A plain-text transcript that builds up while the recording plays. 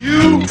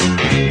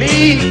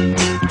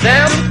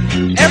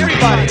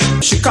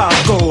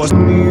Chicago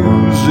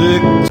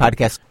music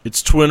podcast.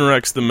 It's Twin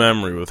Rex the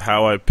Memory with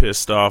How I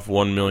Pissed Off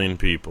 1 Million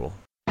People.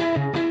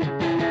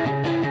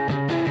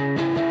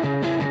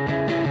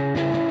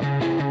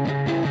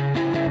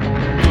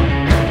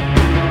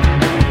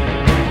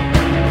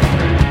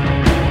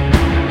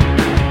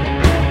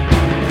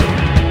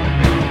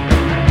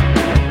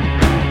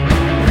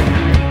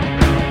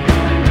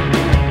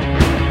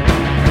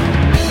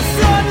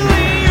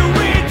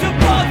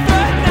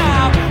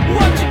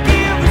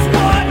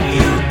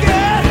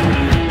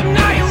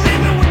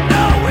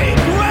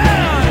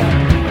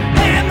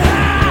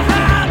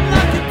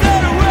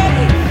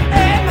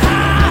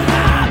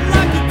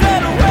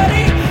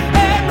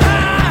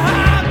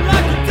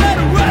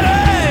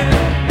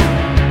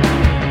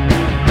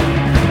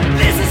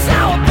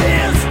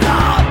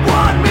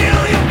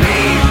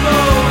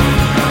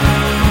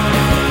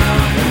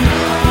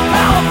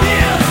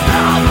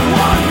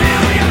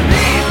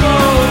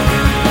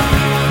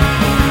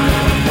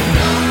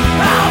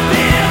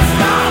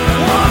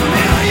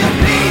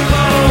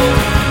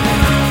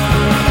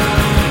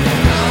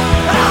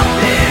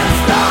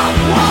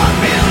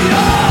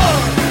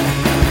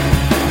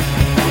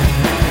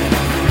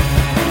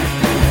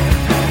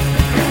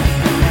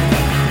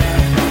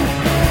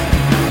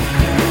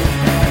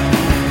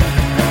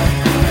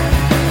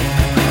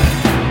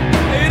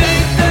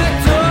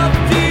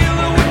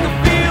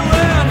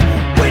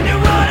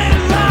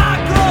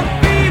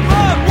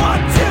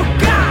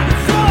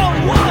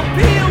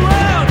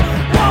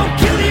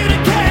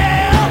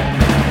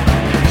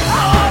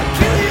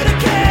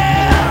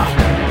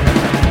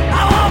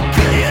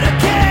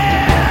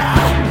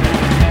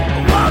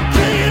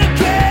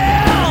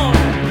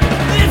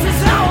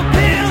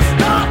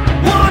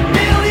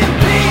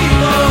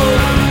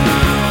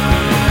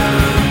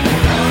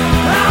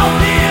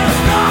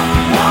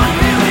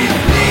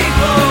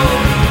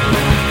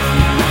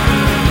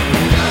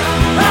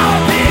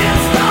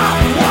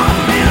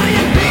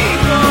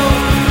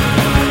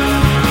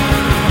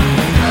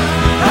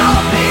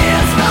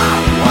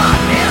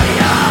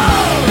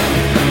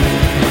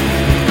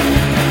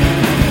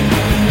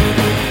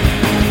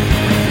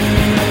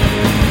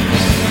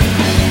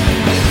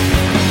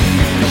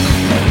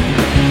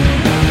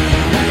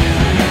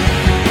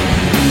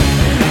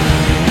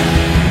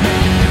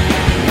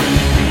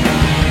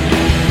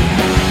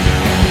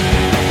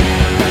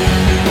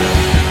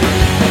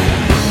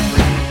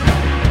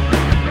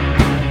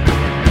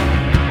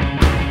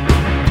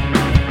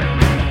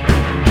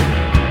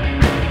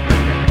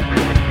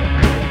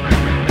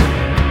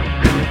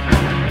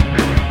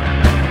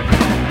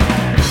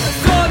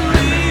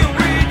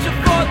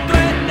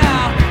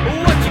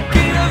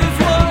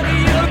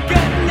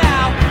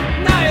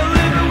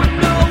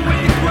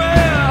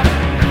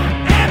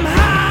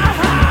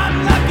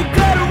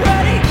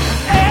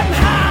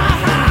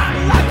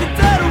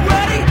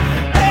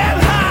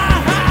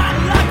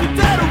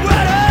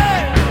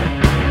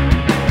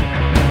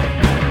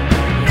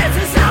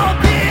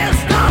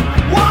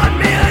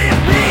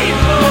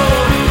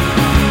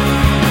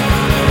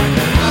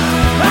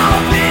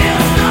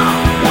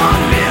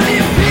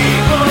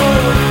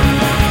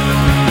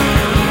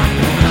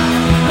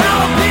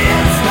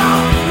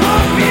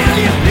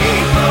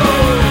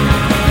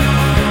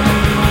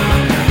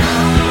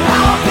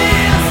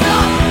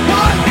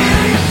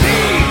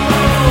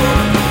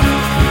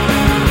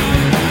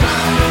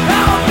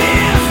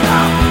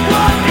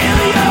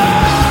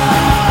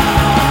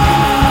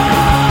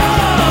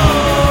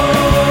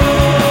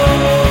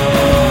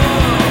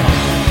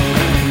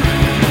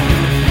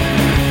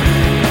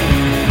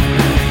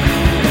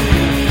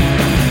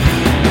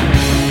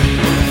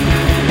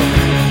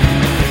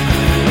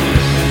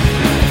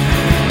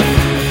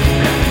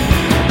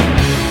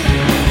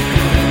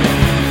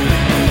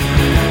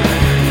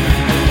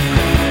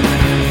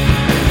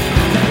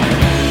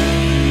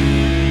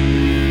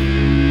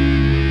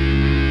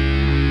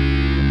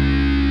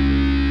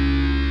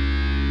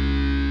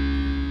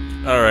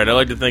 Alright, I'd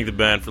like to thank the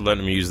band for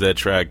letting me use that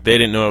track. They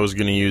didn't know I was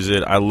going to use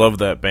it. I love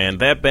that band.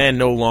 That band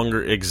no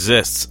longer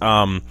exists.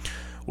 When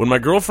my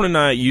girlfriend and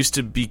I used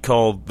to be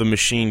called the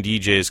Machine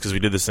DJs, because we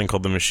did this thing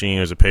called The Machine,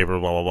 it was a paper,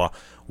 blah, blah, blah,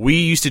 we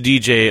used to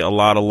DJ a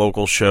lot of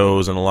local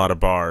shows and a lot of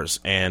bars,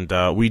 and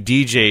we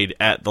DJ'd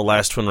at the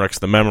last Twin Rex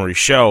The Memory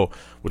show,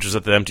 which was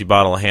at the Empty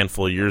Bottle a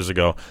handful of years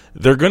ago.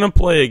 They're going to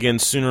play again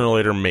sooner or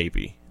later,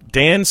 maybe.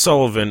 Dan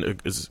Sullivan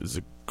is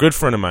a good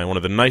friend of mine, one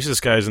of the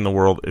nicest guys in the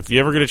world. If you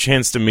ever get a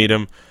chance to meet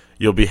him,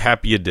 you'll be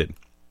happy you did.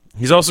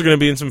 He's also going to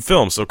be in some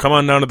films, so come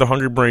on down to the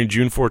Hungry Brain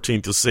June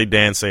 14th. You'll say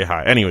Dan, say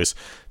hi. Anyways,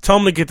 tell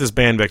them to get this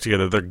band back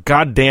together. They're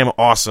goddamn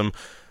awesome.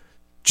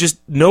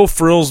 Just no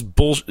frills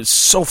bullshit. It's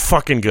so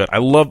fucking good. I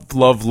love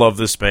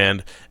this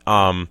band.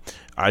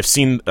 I've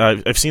seen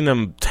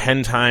them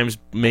 10 times,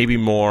 maybe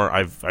more.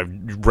 I've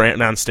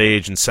ran on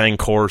stage and sang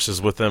choruses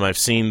with them. I've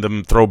seen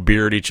them throw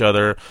beer at each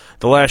other.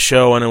 The last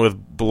show ended with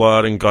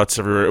blood and guts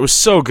everywhere. It was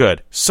so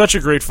good. Such a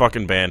great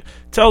fucking band.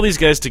 Tell these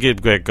guys to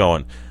get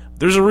going.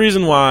 There's a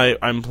reason why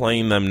I'm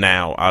playing them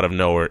now out of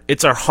nowhere.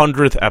 It's our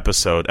 100th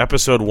episode,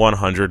 episode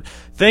 100.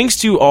 Thanks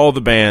to all the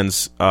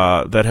bands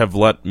that have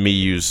let me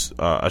use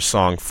a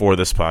song for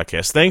this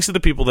podcast. Thanks to the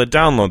people that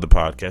download the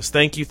podcast.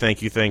 Thank you,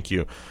 thank you, thank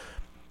you.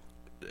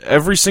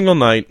 Every single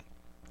night,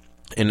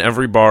 in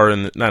every bar,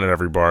 not at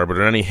every bar, but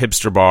at any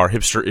hipster bar,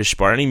 hipster-ish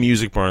bar, any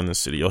music bar in the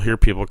city, you'll hear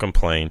people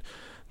complain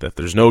that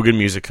there's no good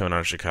music coming out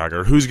of Chicago,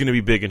 or who's going to be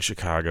big in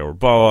Chicago, or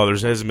blah, blah,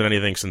 there hasn't been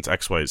anything since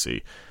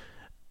XYZ.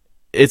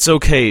 It's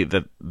okay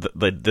that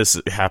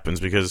this happens,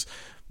 because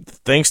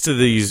thanks to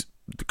these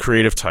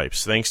creative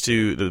types, thanks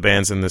to the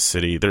bands in this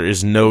city, there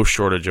is no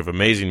shortage of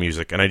amazing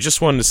music, and I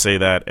just wanted to say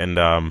that,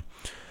 and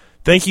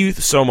thank you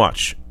so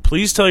much.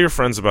 Please tell your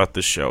friends about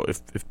this show.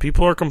 If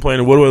people are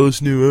complaining, what do I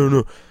listen to? I don't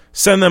know.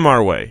 Send them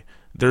our way.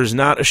 There's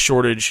not a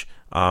shortage.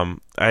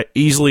 I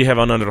easily have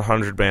under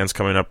 100 bands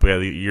coming up by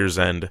the year's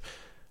end.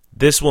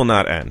 This will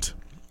not end.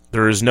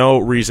 There is no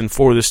reason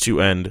for this to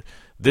end.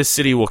 This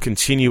city will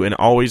continue and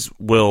always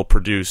will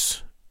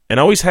produce, and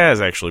always has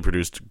actually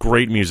produced,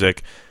 great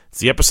music. It's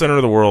the epicenter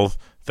of the world.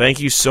 Thank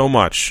you so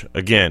much.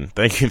 Again,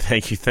 thank you,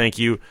 thank you, thank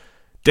you.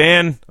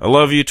 Dan, I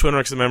love you. Twin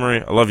Wrecks of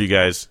Memory, I love you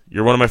guys.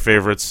 You're one of my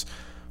favorites.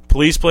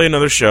 Please play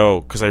another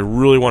show, because I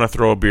really want to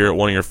throw a beer at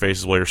one of your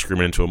faces while you're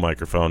screaming into a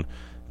microphone.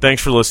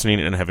 Thanks for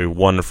listening, and have a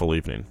wonderful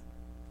evening.